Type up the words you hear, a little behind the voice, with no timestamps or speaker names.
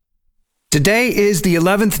Today is the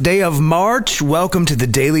 11th day of March. Welcome to the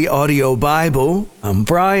Daily Audio Bible. I'm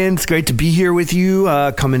Brian. It's great to be here with you,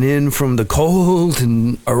 coming in from the cold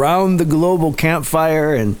and around the global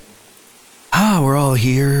campfire. And we're all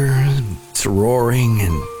here. It's roaring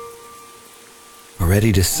and we're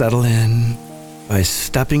ready to settle in by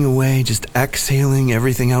stepping away, just exhaling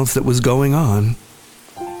everything else that was going on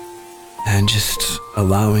and just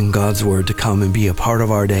allowing God's word to come and be a part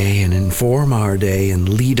of our day and inform our day and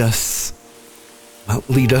lead us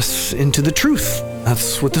into the truth.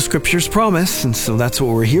 That's what the scriptures promise, and so that's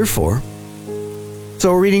what we're here for.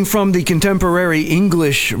 So we're reading from the Contemporary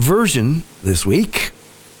English Version this week.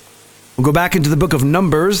 We'll go back into the book of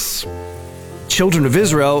Numbers. Children of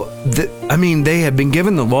Israel, they had been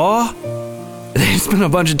given the law. They spent a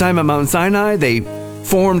bunch of time at Mount Sinai. They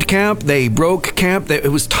formed camp. They broke camp. It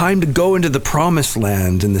was time to go into the promised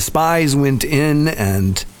land, and the spies went in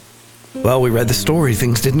and... well, we read the story.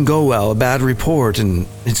 Things didn't go well. A bad report, and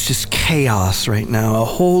it's just chaos right now. A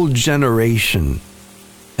whole generation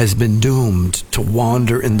has been doomed to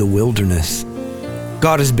wander in the wilderness.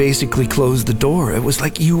 God has basically closed the door. It was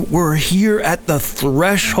like you were here at the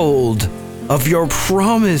threshold of your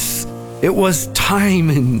promise. It was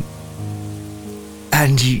time,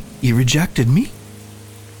 and you rejected me.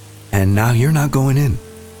 And now you're not going in.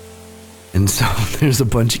 And so there's a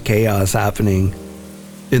bunch of chaos happening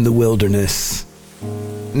in the wilderness.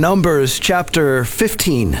 Numbers chapter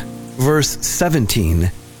 15, verse 17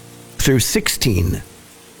 through 16,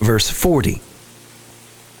 verse 40.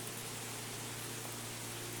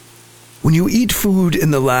 When you eat food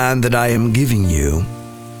in the land that I am giving you,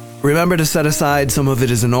 remember to set aside some of it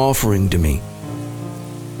as an offering to me.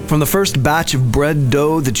 From the first batch of bread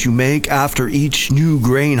dough that you make after each new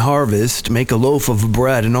grain harvest, make a loaf of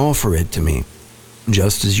bread and offer it to me,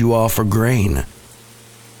 just as you offer grain.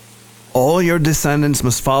 All your descendants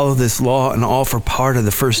must follow this law and offer part of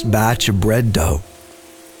the first batch of bread dough.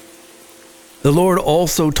 The Lord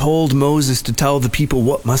also told Moses to tell the people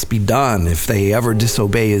what must be done if they ever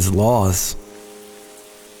disobey his laws.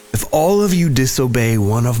 If all of you disobey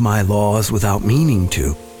one of my laws without meaning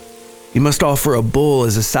to, you must offer a bull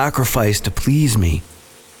as a sacrifice to please me,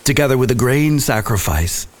 together with a grain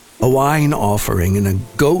sacrifice, a wine offering, and a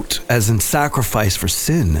goat as a sacrifice for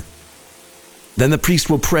sin. Then the priest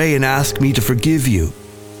will pray and ask me to forgive you.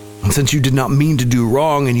 And since you did not mean to do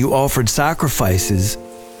wrong and you offered sacrifices,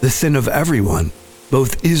 the sin of everyone,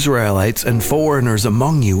 both Israelites and foreigners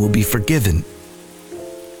among you, will be forgiven.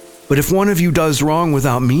 But if one of you does wrong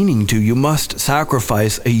without meaning to, you must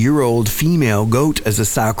sacrifice a year-old female goat as a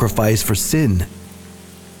sacrifice for sin.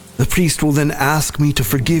 The priest will then ask me to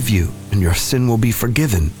forgive you, and your sin will be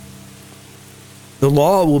forgiven. The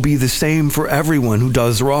law will be the same for everyone who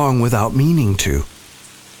does wrong without meaning to,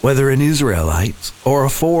 whether an Israelite or a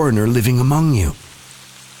foreigner living among you.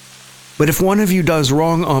 But if one of you does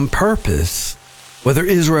wrong on purpose, whether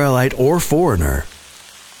Israelite or foreigner,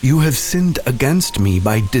 you have sinned against me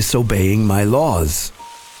by disobeying my laws.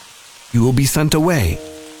 You will be sent away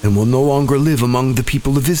and will no longer live among the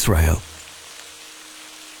people of Israel.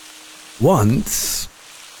 Once,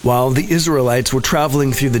 while the Israelites were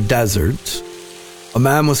traveling through the desert, a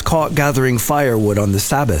man was caught gathering firewood on the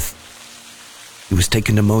Sabbath. He was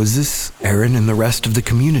taken to Moses, Aaron, and the rest of the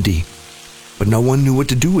community, but no one knew what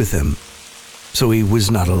to do with him, so he was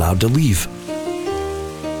not allowed to leave.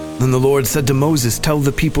 Then the Lord said to Moses, "Tell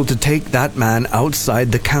the people to take that man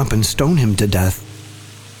outside the camp and stone him to death."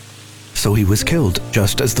 So he was killed,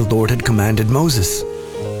 just as the Lord had commanded Moses.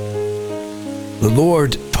 The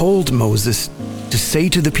Lord told Moses to say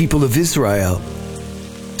to the people of Israel,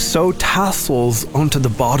 "Sew tassels onto the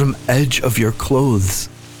bottom edge of your clothes,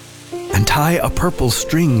 and tie a purple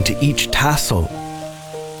string to each tassel.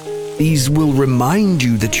 These will remind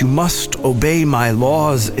you that you must obey my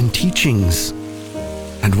laws and teachings.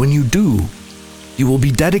 And when you do, you will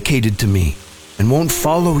be dedicated to me and won't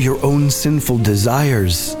follow your own sinful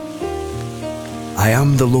desires. I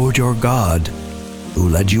am the Lord your God, who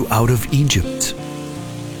led you out of Egypt."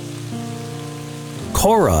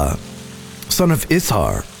 Korah, son of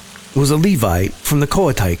Issachar, was a Levite from the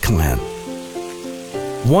Kohathite clan.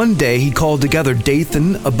 One day he called together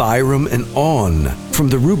Dathan, Abiram, and On from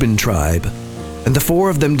the Reuben tribe, and the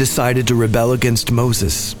four of them decided to rebel against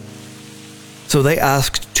Moses. So they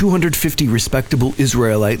asked 250 respectable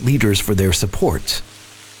Israelite leaders for their support,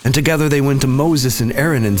 and together they went to Moses and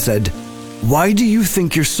Aaron and said, "Why do you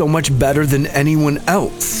think you're so much better than anyone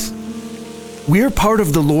else? We're part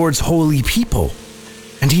of the Lord's holy people,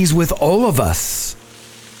 and he's with all of us.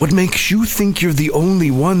 What makes you think you're the only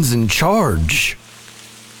ones in charge?"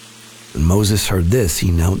 When Moses heard this, he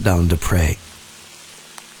knelt down to pray.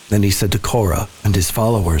 Then he said to Korah and his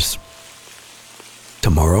followers,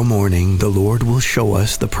 "Tomorrow morning the Lord will show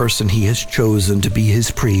us the person he has chosen to be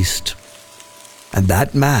his priest, and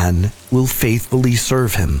that man will faithfully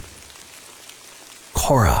serve him.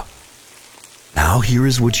 Korah, now here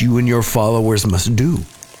is what you and your followers must do.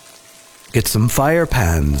 Get some fire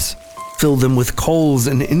pans, fill them with coals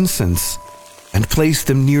and incense, and place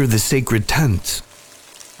them near the sacred tent,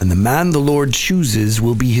 and the man the Lord chooses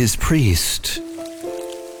will be his priest.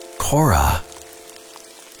 Korah,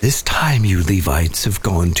 this time you Levites have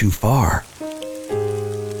gone too far.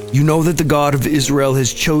 You know that the God of Israel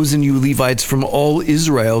has chosen you Levites from all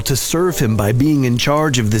Israel to serve him by being in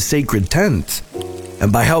charge of the sacred tent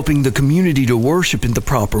and by helping the community to worship in the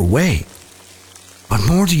proper way. What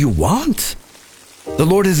more do you want? The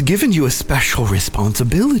Lord has given you a special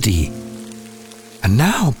responsibility. And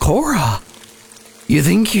now, Korah, you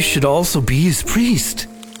think you should also be his priest?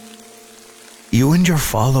 You and your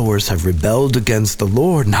followers have rebelled against the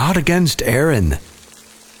Lord, not against Aaron."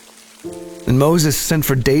 And Moses sent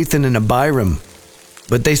for Dathan and Abiram,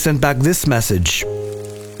 but they sent back this message: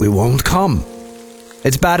 "We won't come.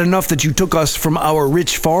 It's bad enough that you took us from our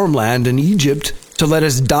rich farmland in Egypt to let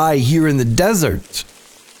us die here in the desert.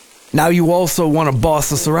 Now you also want to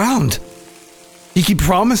boss us around. You keep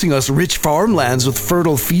promising us rich farmlands with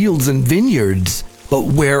fertile fields and vineyards, but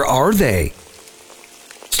where are they?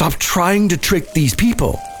 Stop trying to trick these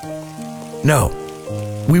people. No,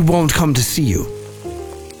 we won't come to see you."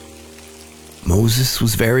 Moses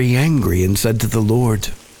was very angry and said to the Lord,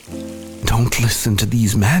 "Don't listen to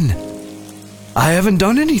these men. I haven't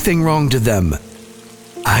done anything wrong to them.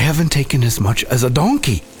 I haven't taken as much as a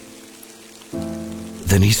donkey."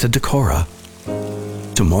 Then he said to Korah,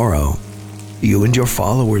 "Tomorrow, you and your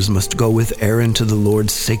followers must go with Aaron to the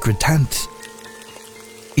Lord's sacred tent.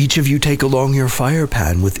 Each of you take along your fire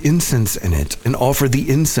pan with incense in it and offer the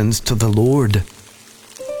incense to the Lord."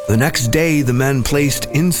 The next day the men placed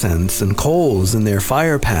incense and coals in their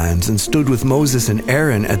fire pans and stood with Moses and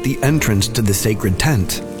Aaron at the entrance to the sacred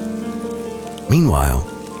tent. Meanwhile,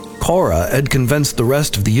 Korah had convinced the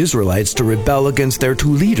rest of the Israelites to rebel against their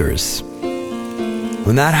two leaders.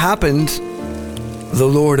 When that happened, the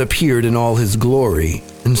Lord appeared in all his glory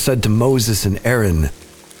and said to Moses and Aaron,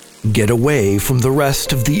 "Get away from the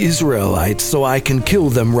rest of the Israelites so I can kill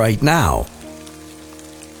them right now."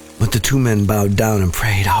 But the two men bowed down and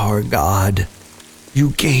prayed, "Our God,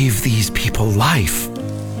 you gave these people life.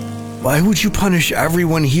 Why would you punish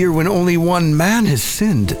everyone here when only one man has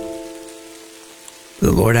sinned?"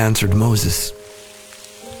 The Lord answered Moses,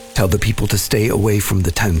 "Tell the people to stay away from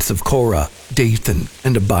the tents of Korah, Dathan,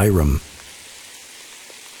 and Abiram."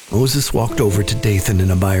 Moses walked over to Dathan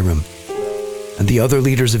and Abiram, and the other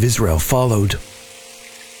leaders of Israel followed.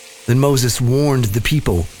 Then Moses warned the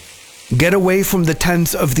people, "Get away from the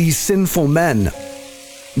tents of these sinful men.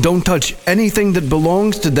 Don't touch anything that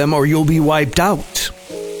belongs to them or you'll be wiped out."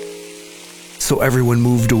 So everyone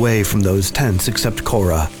moved away from those tents except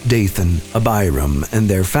Korah, Dathan, Abiram, and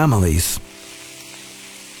their families.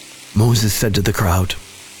 Moses said to the crowd,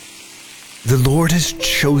 "The Lord has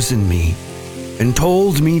chosen me and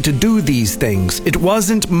told me to do these things. It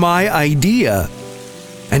wasn't my idea.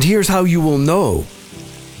 And here's how you will know.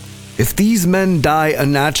 If these men die a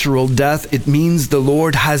natural death, it means the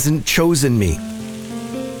Lord hasn't chosen me.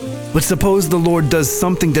 But suppose the Lord does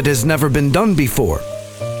something that has never been done before.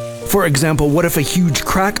 For example, what if a huge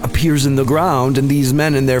crack appears in the ground and these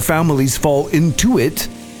men and their families fall into it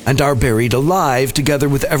and are buried alive together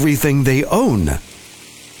with everything they own?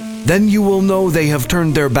 Then you will know they have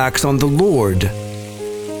turned their backs on the Lord."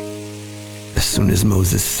 As soon as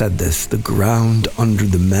Moses said this, the ground under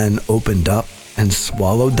the men opened up and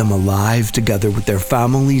swallowed them alive together with their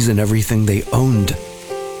families and everything they owned.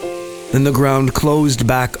 Then the ground closed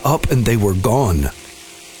back up and they were gone.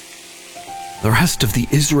 The rest of the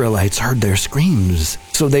Israelites heard their screams,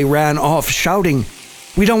 so they ran off shouting,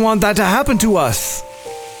 "We don't want that to happen to us."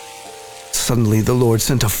 Suddenly the Lord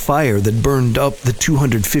sent a fire that burned up the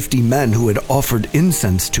 250 men who had offered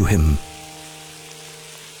incense to him.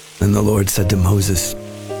 Then the Lord said to Moses,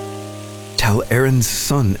 "Tell Aaron's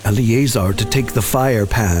son Eleazar to take the fire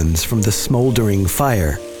pans from the smoldering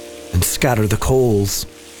fire and scatter the coals.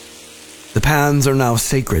 The pans are now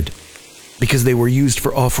sacred because they were used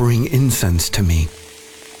for offering incense to me.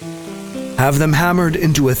 Have them hammered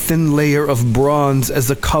into a thin layer of bronze as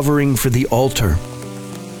a covering for the altar.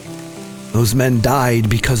 Those men died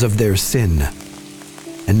because of their sin,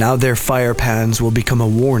 and now their fire pans will become a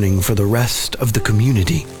warning for the rest of the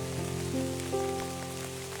community."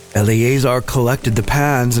 Eleazar collected the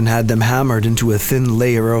pans and had them hammered into a thin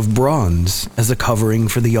layer of bronze as a covering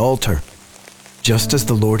for the altar. just as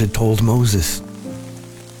the Lord had told Moses.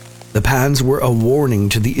 The pans were a warning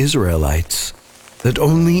to the Israelites that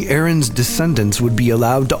only Aaron's descendants would be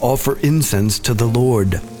allowed to offer incense to the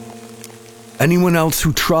Lord. Anyone else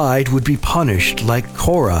who tried would be punished like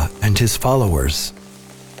Korah and his followers.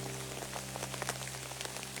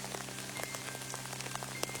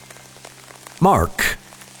 Mark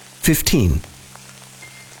 15.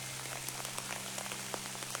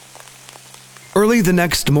 Early the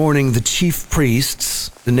next morning, the chief priests,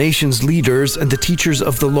 the nation's leaders, and the teachers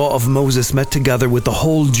of the law of Moses met together with the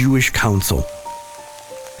whole Jewish council.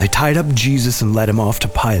 They tied up Jesus and led him off to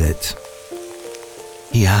Pilate.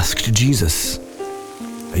 He asked Jesus,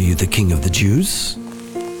 "Are you the king of the Jews?"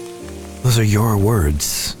 "Those are your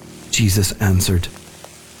words," Jesus answered.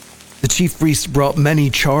 The chief priests brought many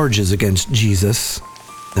charges against Jesus.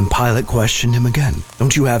 Then Pilate questioned him again.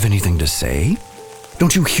 "Don't you have anything to say?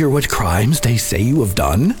 Don't you hear what crimes they say you have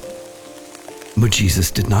done?" But Jesus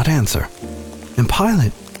did not answer, and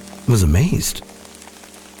Pilate was amazed.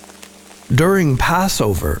 During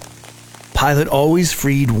Passover, Pilate always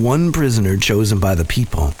freed one prisoner chosen by the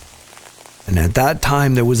people, and at that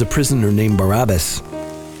time there was a prisoner named Barabbas.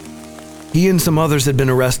 He and some others had been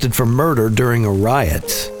arrested for murder during a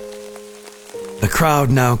riot. The crowd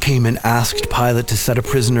now came and asked Pilate to set a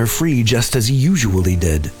prisoner free just as he usually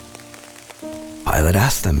did. Pilate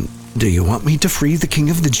asked them, "Do you want me to free the king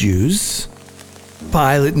of the Jews?"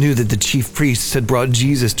 Pilate knew that the chief priests had brought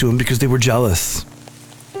Jesus to him because they were jealous.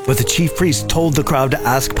 But the chief priests told the crowd to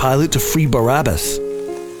ask Pilate to free Barabbas.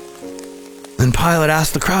 Then Pilate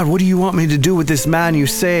asked the crowd, "What do you want me to do with this man you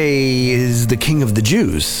say is the king of the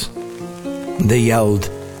Jews?" They yelled,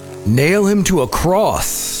 "Nail him to a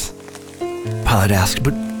cross." Pilate asked,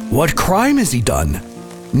 "But what crime has he done?"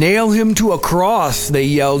 "Nail him to a cross," they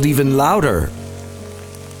yelled even louder.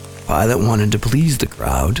 Pilate wanted to please the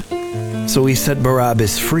crowd, so he set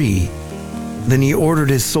Barabbas free. Then he ordered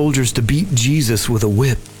his soldiers to beat Jesus with a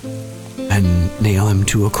whip and nail him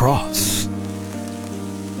to a cross.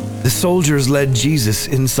 The soldiers led Jesus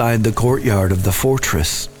inside the courtyard of the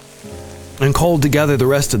fortress and called together the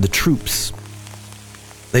rest of the troops.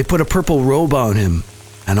 They put a purple robe on him,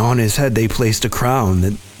 and on his head they placed a crown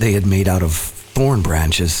that they had made out of thorn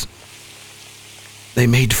branches. They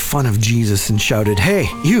made fun of Jesus and shouted, "Hey,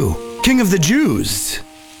 you, King of the Jews!"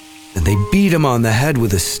 And they beat him on the head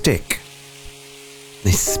with a stick.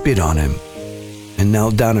 They spit on him and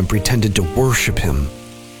knelt down and pretended to worship him.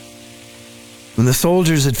 When the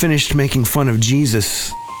soldiers had finished making fun of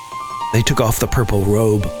Jesus, they took off the purple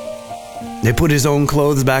robe. They put his own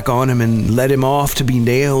clothes back on him and led him off to be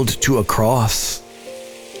nailed to a cross.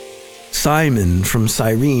 Simon from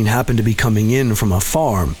Cyrene happened to be coming in from a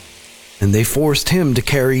farm, and they forced him to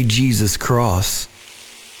carry Jesus' cross.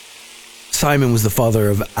 Simon was the father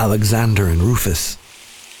of Alexander and Rufus.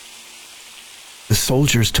 The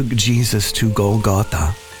soldiers took Jesus to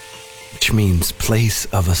Golgotha, which means place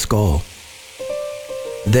of a skull.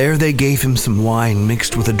 There they gave him some wine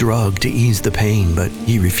mixed with a drug to ease the pain, but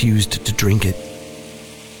he refused to drink it.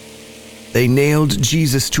 They nailed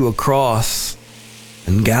Jesus to a cross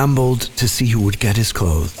and gambled to see who would get his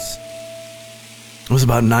clothes. It was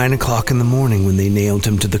about 9 o'clock in the morning when they nailed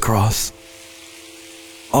him to the cross.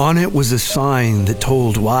 On it was a sign that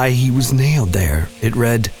told why he was nailed there. It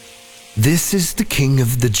read, "This is the King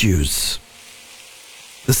of the Jews."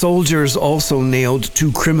 The soldiers also nailed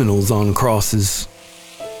 2 criminals on crosses,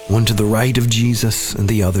 one to the right of Jesus and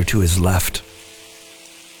the other to his left.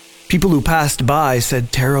 People who passed by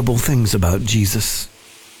said terrible things about Jesus.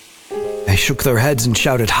 They shook their heads and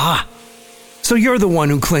shouted, "Ha! So you're the one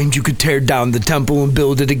who claimed you could tear down the temple and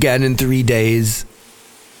build it again in 3 days?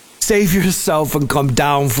 Save yourself and come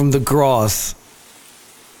down from the cross."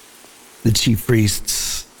 The chief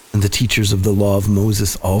priests and the teachers of the law of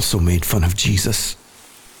Moses also made fun of Jesus.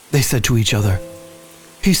 They said to each other,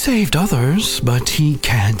 "He saved others, but he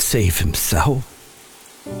can't save himself.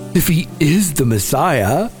 If he is the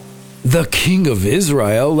Messiah, the King of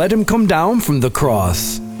Israel, let him come down from the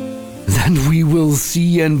cross. Then we will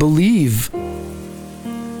see and believe."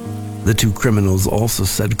 The 2 criminals also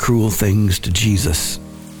said cruel things to Jesus.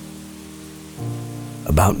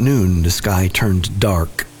 About noon, the sky turned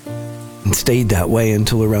dark and stayed that way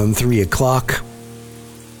until around 3 o'clock.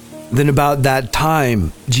 Then about that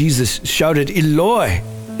time, Jesus shouted, "Eloi,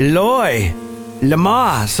 Eloi,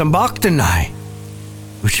 lama sabachthani,"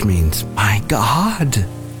 which means, my God,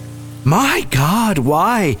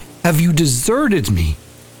 why have you deserted me?"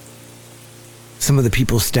 Some of the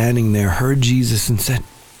people standing there heard Jesus and said,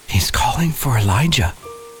 "He's calling for Elijah."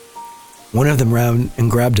 One of them ran and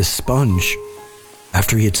grabbed a sponge.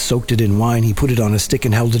 After he had soaked it in wine, he put it on a stick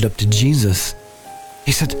and held it up to Jesus.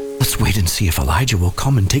 He said, "Let's wait and see if Elijah will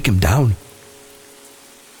come and take him down."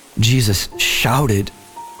 Jesus shouted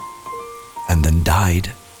and then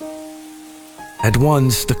died. At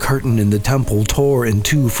once, the curtain in the temple tore in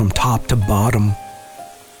two from top to bottom.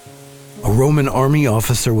 A Roman army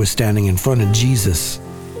officer was standing in front of Jesus.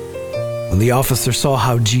 When the officer saw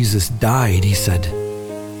how Jesus died, he said,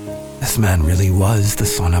 "This man really was the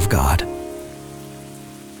Son of God."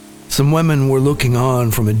 Some women were looking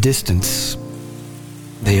on from a distance.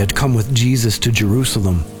 They had come with Jesus to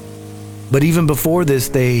Jerusalem. But even before this,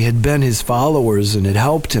 they had been his followers and had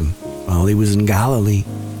helped him while he was in Galilee.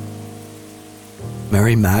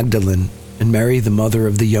 Mary Magdalene and Mary, the mother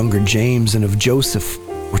of the younger James and of Joseph,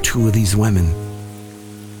 were two of these women.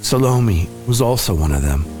 Salome was also one of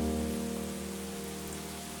them.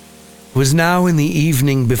 It was now in the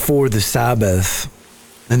evening before the Sabbath,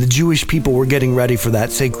 and the Jewish people were getting ready for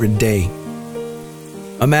that sacred day.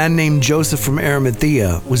 A man named Joseph from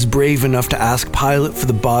Arimathea was brave enough to ask Pilate for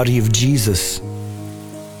the body of Jesus.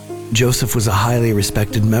 Joseph was a highly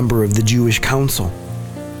respected member of the Jewish council,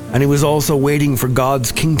 and he was also waiting for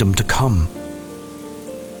God's kingdom to come.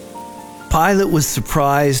 Pilate was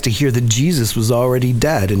surprised to hear that Jesus was already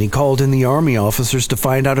dead, and he called in the army officers to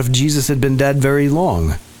find out if Jesus had been dead very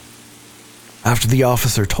long. After the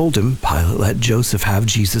officer told him, Pilate let Joseph have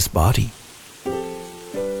Jesus' body.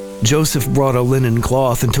 Joseph brought a linen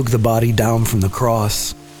cloth and took the body down from the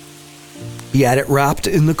cross. He had it wrapped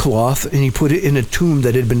in the cloth, and he put it in a tomb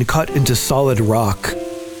that had been cut into solid rock.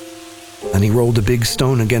 And he rolled a big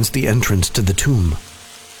stone against the entrance to the tomb.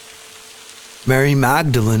 Mary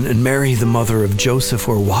Magdalene and Mary, the mother of Joseph,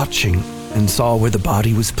 were watching and saw where the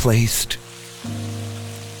body was placed.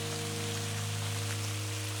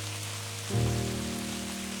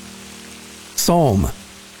 Psalm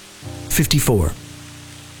 54.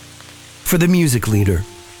 For the music leader,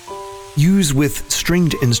 use with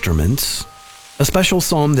stringed instruments, a special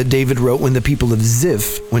psalm that David wrote when the people of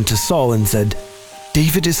Ziph went to Saul and said,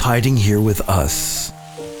 "David is hiding here with us."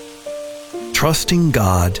 Trusting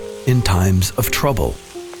God in times of trouble.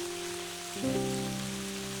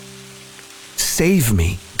 Save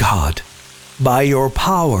me, God, by your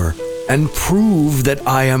power, and prove that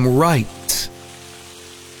I am right.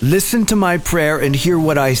 Listen to my prayer and hear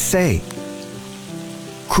what I say.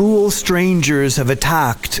 Cruel strangers have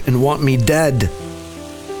attacked and want me dead.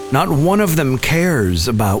 Not one of them cares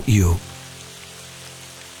about you.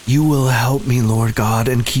 You will help me, Lord God,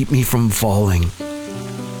 and keep me from falling.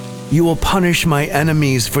 You will punish my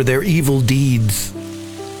enemies for their evil deeds.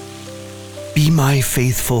 Be my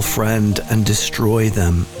faithful friend and destroy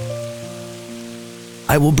them.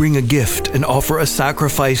 I will bring a gift and offer a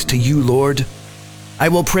sacrifice to you, Lord. I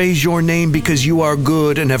will praise your name because you are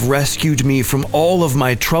good and have rescued me from all of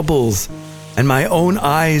my troubles, and my own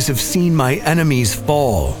eyes have seen my enemies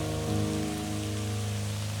fall.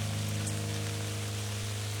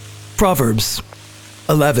 Proverbs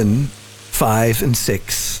 11:5 and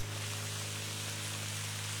 6.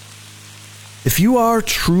 If you are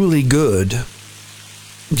truly good,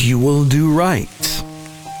 you will do right.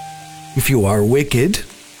 If you are wicked,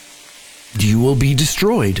 you will be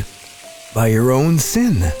destroyed by your own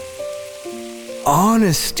sin.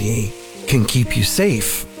 Honesty can keep you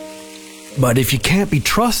safe, but if you can't be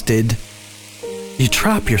trusted, you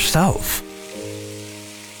trap yourself.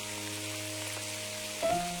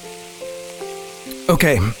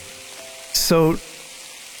 Okay, so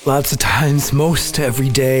lots of times, most every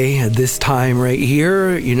day at this time right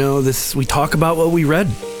here, we talk about what we read,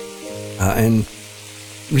 and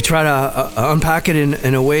we try to unpack it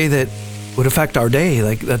in a way that would affect our day.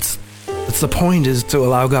 Like that's the point, is to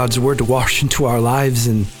allow God's word to wash into our lives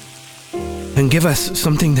and give us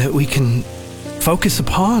something that we can focus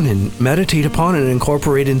upon and meditate upon and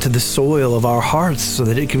incorporate into the soil of our hearts so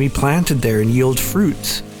that it can be planted there and yield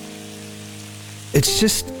fruit. It's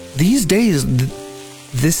just these days,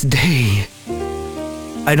 this day,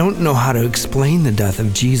 I don't know how to explain the death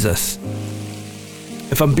of Jesus.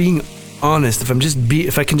 If I'm being honest, we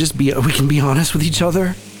can be honest with each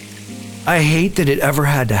other. I hate that it ever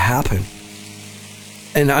had to happen.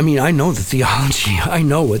 And I mean, I know the theology. I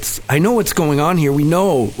know what's going on here. We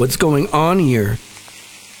know what's going on here.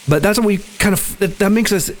 But that's what we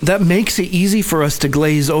that makes it easy for us to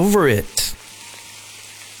glaze over it.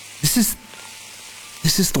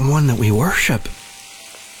 This is the one that we worship.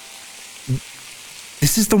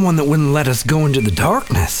 This is the one that wouldn't let us go into the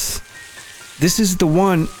darkness. This is the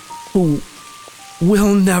one who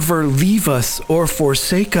will never leave us or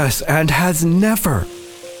forsake us and has never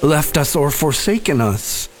left us or forsaken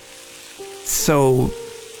us. So,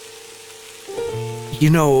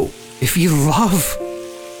 if you love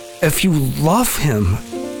if you love him,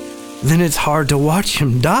 then it's hard to watch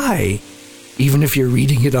him die, even if you're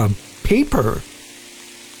reading it on paper.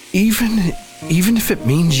 Even if it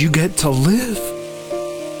means you get to live.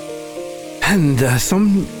 And at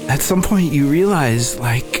some point you realize,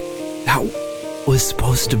 like, that was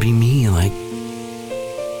supposed to be me. Like,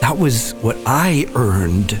 that was what I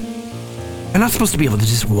earned. I'm not supposed to be able to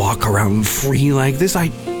just walk around free like this.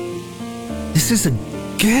 This is a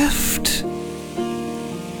gift.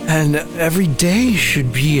 And every day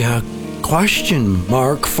should be a question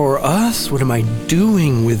mark for us. What am I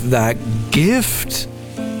doing with that gift?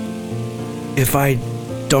 If I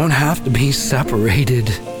don't have to be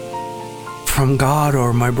separated from God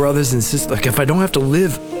or my brothers and sisters, like if I don't have to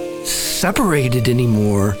live separated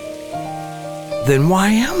anymore, then why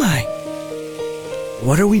am I?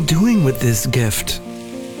 What are we doing with this gift?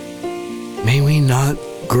 May we not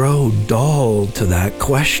grow dull to that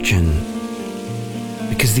question,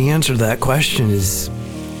 because the answer to that question is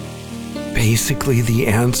basically the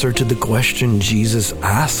answer to the question Jesus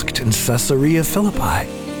asked in Caesarea Philippi.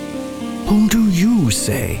 Whom do you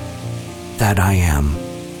say that I am?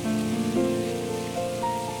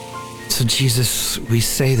 So Jesus, we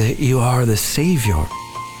say that you are the Savior,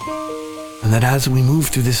 and that as we move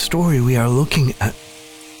through this story, we are looking at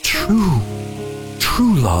true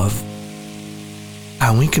love.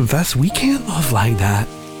 And we confess we can't love like that.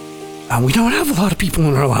 And we don't have a lot of people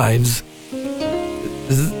in our lives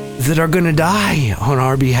that are going to die on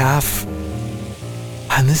our behalf.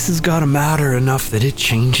 And this has got to matter enough that it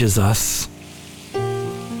changes us.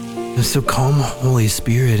 And so come, Holy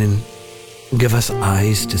Spirit, and give us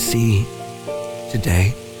eyes to see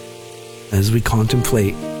today as we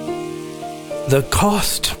contemplate the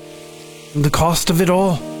cost of it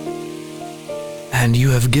all. And you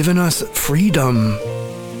have given us freedom.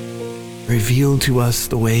 Reveal to us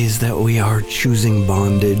the ways that we are choosing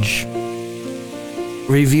bondage.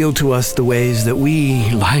 Reveal to us the ways that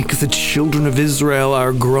we, like the children of Israel,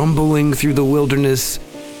 are grumbling through the wilderness,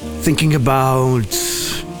 thinking about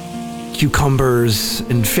cucumbers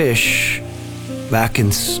and fish back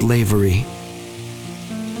in slavery.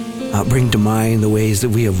 Bring to mind the ways that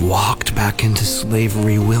we have walked back into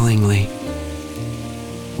slavery willingly.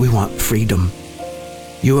 We want freedom.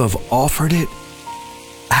 You have offered it,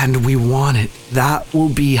 and we want it. That will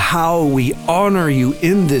be how we honor you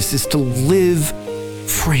in this, is to live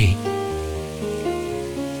free.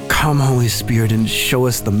 Come, Holy Spirit, and show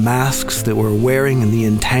us the masks that we're wearing and the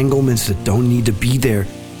entanglements that don't need to be there.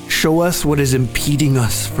 Show us what is impeding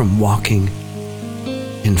us from walking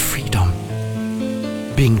in freedom,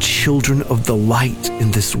 being children of the light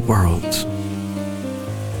in this world.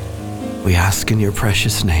 We ask in your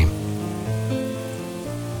precious name.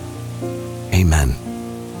 Amen.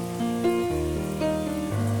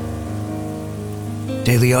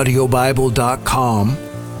 DailyAudioBible.com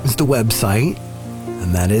is the website,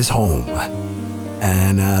 and that is home.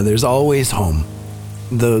 And there's always home.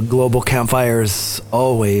 The global campfire is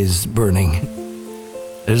always burning.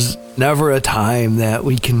 There's never a time that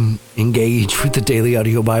we can engage with the Daily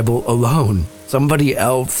Audio Bible alone. Somebody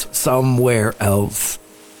else, somewhere else,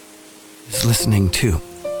 is listening too.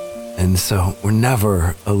 And so we're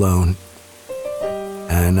never alone.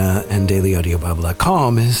 And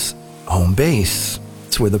DailyAudioBible.com is home base.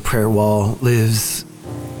 It's where the prayer wall lives.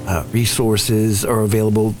 Resources are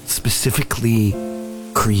available specifically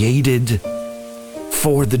created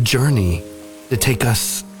for the journey to take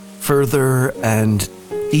us further and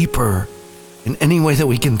deeper in any way that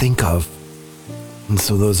we can think of. And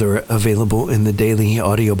so those are available in the Daily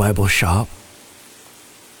Audio Bible shop.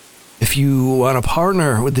 If you want to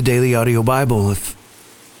partner with the Daily Audio Bible, if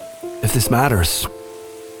this matters,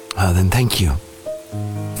 then thank you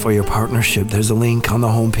for your partnership. There's a link on the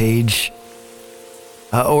homepage.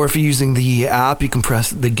 Or if you're using the app, you can press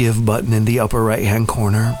the Give button in the upper right-hand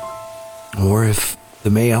corner. Or if the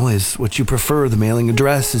mail is what you prefer, the mailing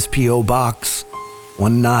address is P.O. Box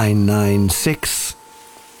 1996,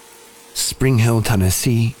 Spring Hill,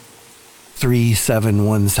 Tennessee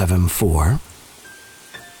 37174.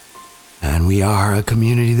 And we are a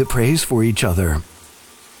community that prays for each other.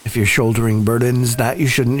 If you're shouldering burdens that you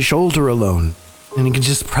shouldn't shoulder alone, and you can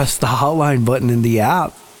just press the hotline button in the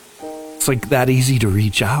app. It's like that easy to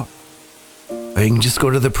reach out. Or you can just go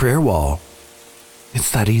to the prayer wall.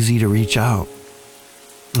 It's that easy to reach out.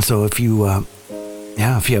 And so if you have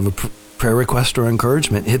a prayer request or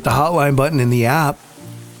encouragement, hit the hotline button in the app,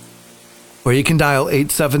 or you can dial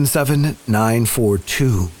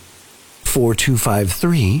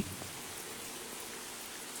 877-942-4253.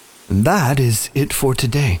 And that is it for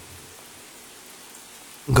today.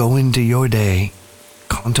 Go into your day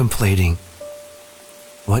contemplating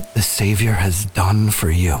what the Savior has done for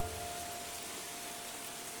you.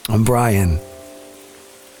 I'm Brian.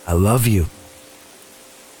 I love you.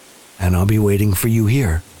 And I'll be waiting for you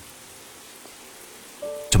here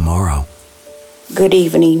tomorrow. Good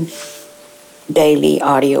evening, Daily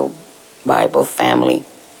Audio Bible family.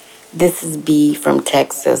 This is B from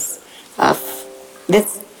Texas.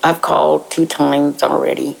 I've called 2 times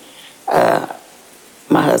already.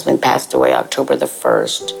 My husband passed away October the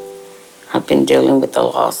 1st. I've been dealing with the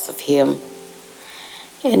loss of him.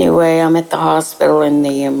 Anyway, I'm at the hospital in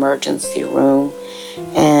the emergency room,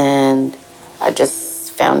 and I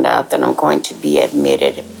just found out that I'm going to be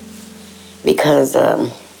admitted because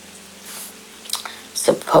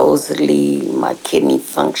supposedly my kidney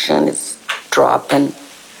function is dropping.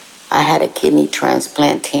 I had a kidney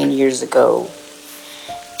transplant 10 years ago,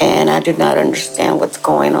 and I do not understand what's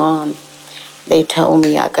going on. They told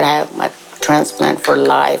me I could have my transplant for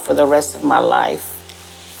life, for the rest of my life.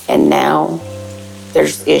 And now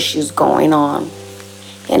there's issues going on,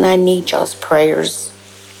 and I need y'all's prayers.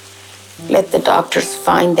 Let the doctors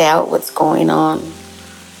find out what's going on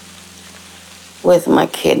with my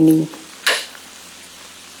kidney.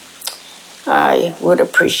 I would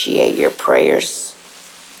appreciate your prayers.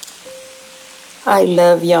 I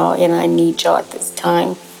love y'all, and I need y'all at this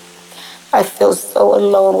time. I feel so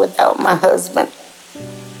alone without my husband.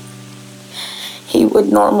 He would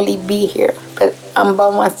normally be here, but I'm by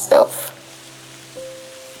myself.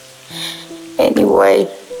 Anyway,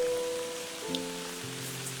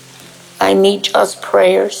 I need y'all's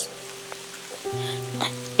prayers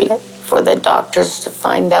for the doctors to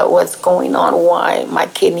find out what's going on, why my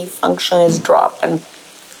kidney function is dropping.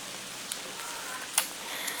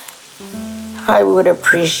 I would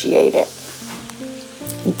appreciate it.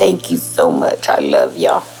 And thank you so much. I love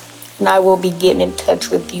y'all. And I will be getting in touch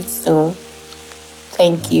with you soon.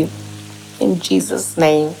 Thank you. In Jesus'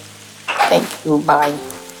 name. Thank you. Bye.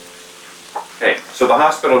 Hey, so the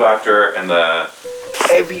hospital doctor and the...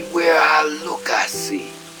 Everywhere I look, I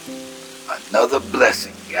see another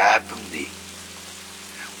blessing, God, from thee.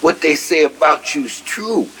 What they say about you's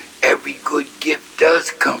true. Every good gift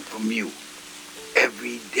does come from you.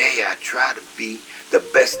 Every day I try to be the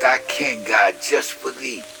best I can, God, just for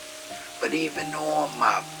thee. But even on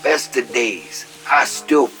my best of days, I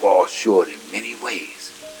still fall short in many ways.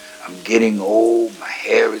 I'm getting old, my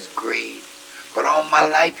hair is gray, but all my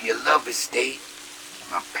life your love has stayed.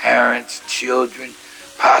 My parents, children,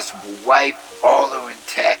 possible wife, all are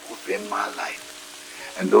intact within my life.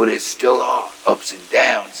 And though there still are ups and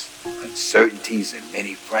downs, uncertainties and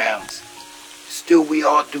many frowns, still we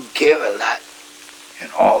all do care a lot,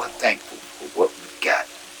 and all are thankful for what we've got.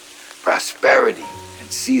 Prosperity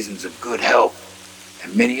and seasons of good health,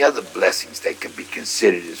 and many other blessings that can be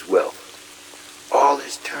considered as wealth. All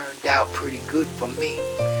has turned out pretty good for me,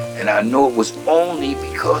 and I know it was only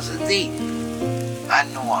because of thee. I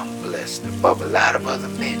know I'm blessed above a lot of other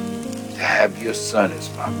men to have your son as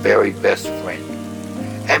my very best friend.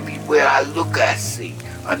 Everywhere I look, I see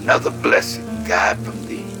another blessing, God, from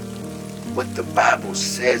thee. What the Bible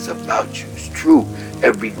says about you is true.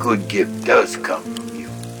 Every good gift does come from you.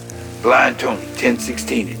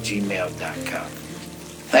 BlindTony1016@gmail.com.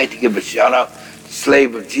 I'd like to give a shout out to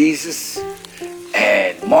Slave of Jesus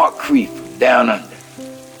and Mark Cree from Down Under.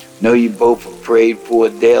 Know you both are prayed for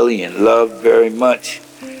daily and loved very much.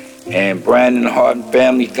 And Brian and the Harden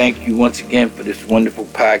family, thank you once again for this wonderful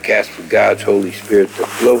podcast for God's Holy Spirit to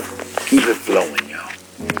flow. Keep it flowing, y'all.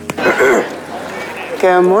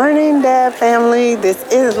 Good morning, Dad family. This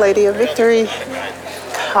is Lady of Victory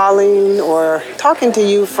calling or talking to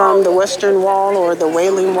you from the Western Wall or the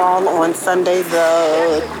Wailing Wall on Sunday,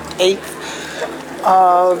 the 8th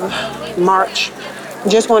of March.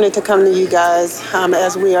 Just wanted to come to you guys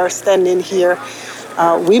as we are standing here.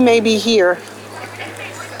 We may be here,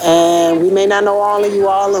 and we may not know all of you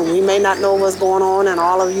all, and we may not know what's going on in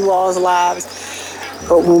all of you all's lives.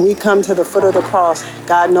 But when we come to the foot of the cross,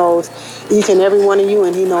 God knows each and every one of you,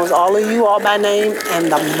 and he knows all of you all by name, and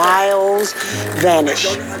the miles vanish.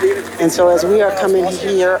 And so as we are coming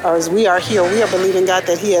here, or as we are here, we are believing, God,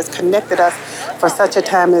 that he has connected us for such a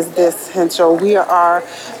time as this. And so we are,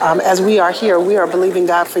 as we are here, we are believing,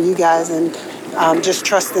 God, for you guys, and just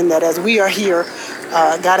trusting that as we are here,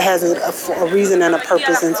 God has a reason and a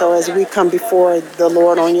purpose. And so as we come before the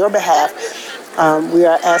Lord on your behalf, we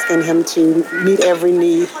are asking him to meet every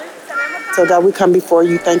need. So God, we come before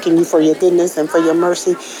you, thanking you for your goodness and for your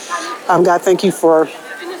mercy. God, thank you for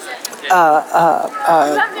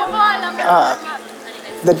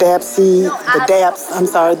the Dab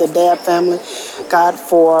family. God,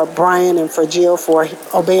 for Brian and for Jill for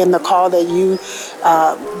obeying the call that you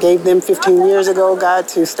gave them 15 years ago, God,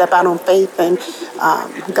 to step out on faith and,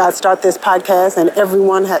 God, start this podcast. And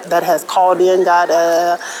everyone that has called in, God,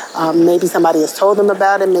 maybe somebody has told them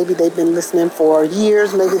about it. Maybe they've been listening for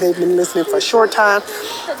years. Maybe they've been listening for a short time,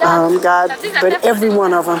 God. But every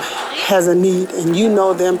one of them has a need, and you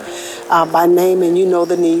know them by name, and you know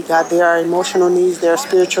the need, God. There are emotional needs, there are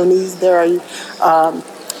spiritual needs, there are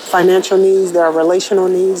financial needs, there are relational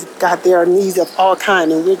needs. God, there are needs of all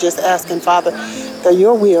kinds, and we're just asking, Father, that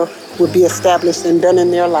your will would be established and done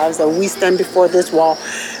in their lives, that we stand before this wall,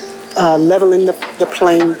 leveling the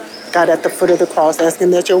plane, God, at the foot of the cross,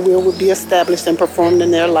 asking that your will would be established and performed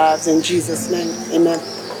in their lives. In Jesus' name, amen.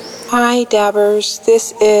 Hi, Dabbers.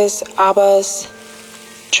 This is Abba's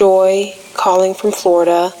Joy calling from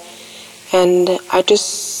Florida, and I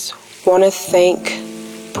just want to thank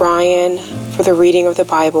Brian for the reading of the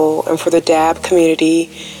Bible and for the Dab community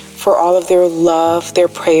for all of their love, their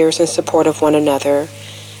prayers, and support of one another.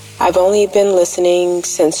 I've only been listening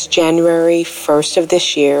since January 1st of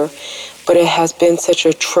this year, but it has been such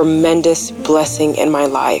a tremendous blessing in my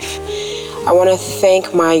life. I want to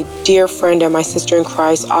thank my dear friend and my sister in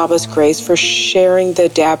Christ, Abba's Grace, for sharing the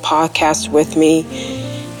Dab podcast with me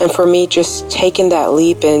and for me just taking that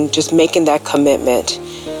leap and just making that commitment.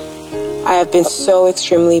 I have been so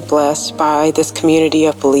extremely blessed by this community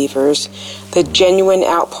of believers. The genuine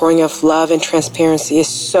outpouring of love and transparency is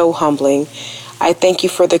so humbling. I thank you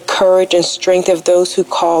for the courage and strength of those who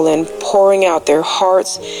call in, pouring out their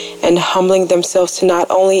hearts and humbling themselves to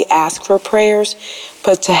not only ask for prayers,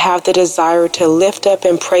 but to have the desire to lift up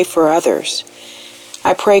and pray for others.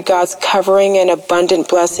 I pray God's covering and abundant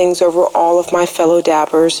blessings over all of my fellow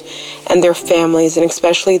Dabbers and their families, and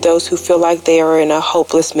especially those who feel like they are in a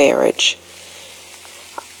hopeless marriage.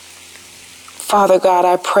 Father God,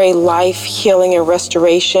 I pray life, healing, and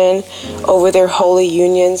restoration over their holy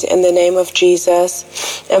unions in the name of Jesus.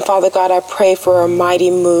 And Father God, I pray for a mighty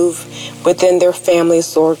move within their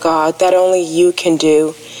families, Lord God, that only you can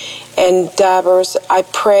do. And Dabbers, I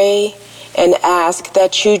pray and ask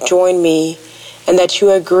that you join me and that you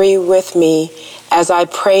agree with me as I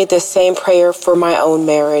pray the same prayer for my own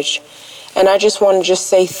marriage. And I just want to just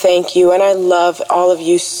say thank you, and I love all of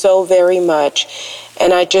you so very much.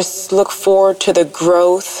 And I just look forward to the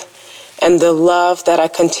growth and the love that I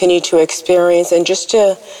continue to experience, and just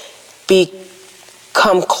to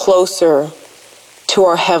become closer to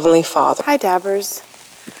our Heavenly Father. Hi, Dabbers.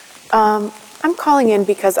 I'm calling in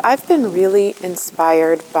because I've been really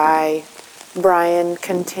inspired by Brian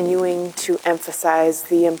continuing to emphasize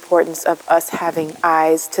the importance of us having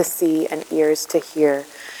eyes to see and ears to hear.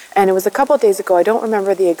 And it was a couple of days ago, I don't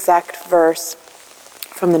remember the exact verse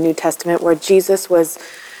from the New Testament, where Jesus was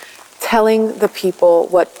telling the people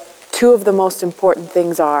what two of the most important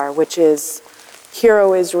things are, which is, "Hear,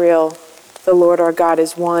 O Israel, the Lord our God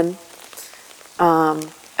is one."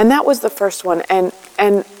 And that was the first one. And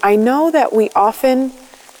I know that we often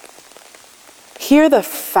hear the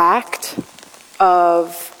fact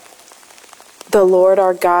of the Lord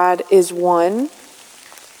our God is one,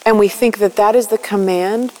 and we think that that is the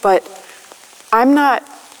command, but I'm not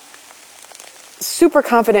super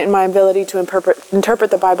confident in my ability to interpret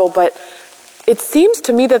the Bible, but it seems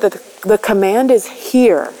to me that the command is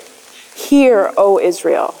hear. Hear, O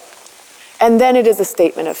Israel. And then it is a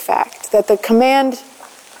statement of fact, that the command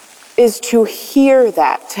is to hear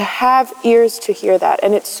that, to have ears to hear that.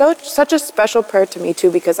 And it's such a special prayer to me too,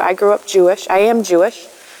 because I grew up Jewish, I am Jewish,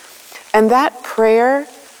 and that prayer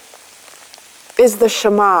is the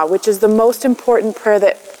Shema, which is the most important prayer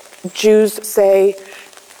that Jews say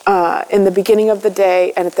in the beginning of the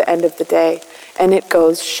day and at the end of the day. And it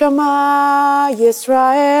goes, Shema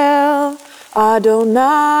Yisrael,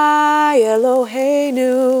 Adonai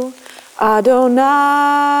Eloheinu,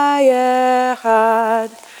 Adonai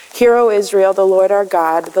Echad. Hear, O Israel, the Lord our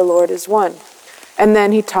God, the Lord is one. And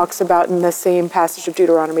then he talks about in the same passage of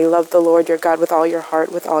Deuteronomy, love the Lord your God with all your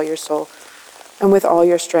heart, with all your soul, and with all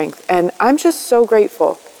your strength. And I'm just so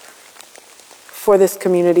grateful for this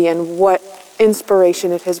community and what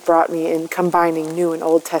inspiration it has brought me in combining New and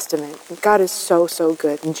Old Testament. God is so, so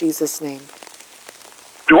good. In Jesus' name.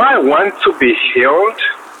 Do I want to be healed?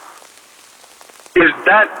 Is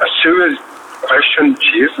that a serious question,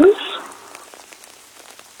 Jesus?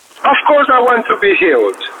 Of course I want to be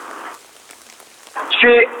healed.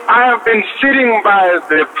 See, I have been sitting by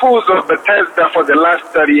the pools of Bethesda for the last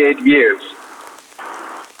 38 years.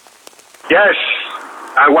 Yes,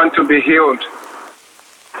 I want to be healed.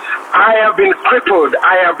 I have been crippled.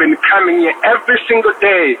 I have been coming here every single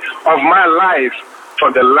day of my life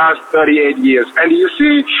for the last 38 years. And you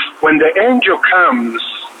see, when the angel comes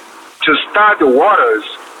to start the waters,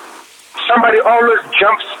 somebody always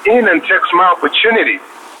jumps in and takes my opportunity.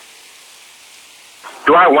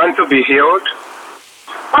 Do I want to be healed?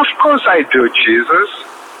 Of course I do, Jesus.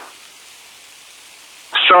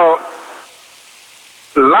 So,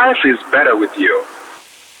 life is better with you.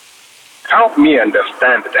 Help me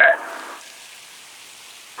understand that.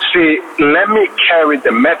 See, let me carry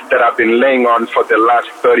the mat that I've been laying on for the last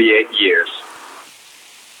 38 years.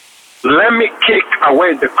 Let me kick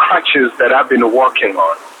away the crutches that I've been walking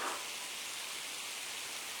on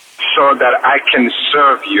so that I can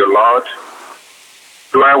serve you, Lord.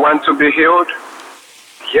 Do I want to be healed?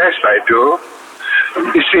 Yes, I do.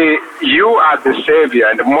 You see, you are the Savior,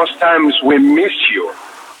 and most times we miss you.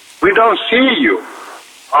 We don't see you,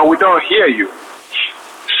 or we don't hear you.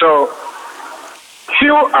 So,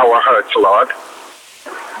 heal our hurts, Lord.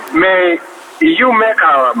 May you make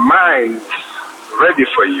our minds ready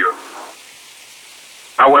for you.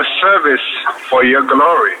 Our service for your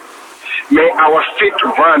glory. May our feet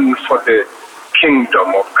run for the kingdom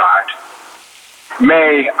of God.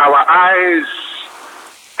 May our eyes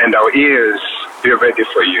and our ears be ready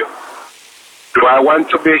for you. Do I want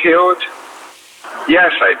to be healed?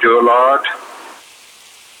 Yes, I do, Lord.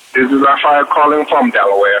 This is Raphael calling from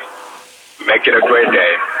Delaware. Make it a great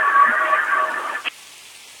day.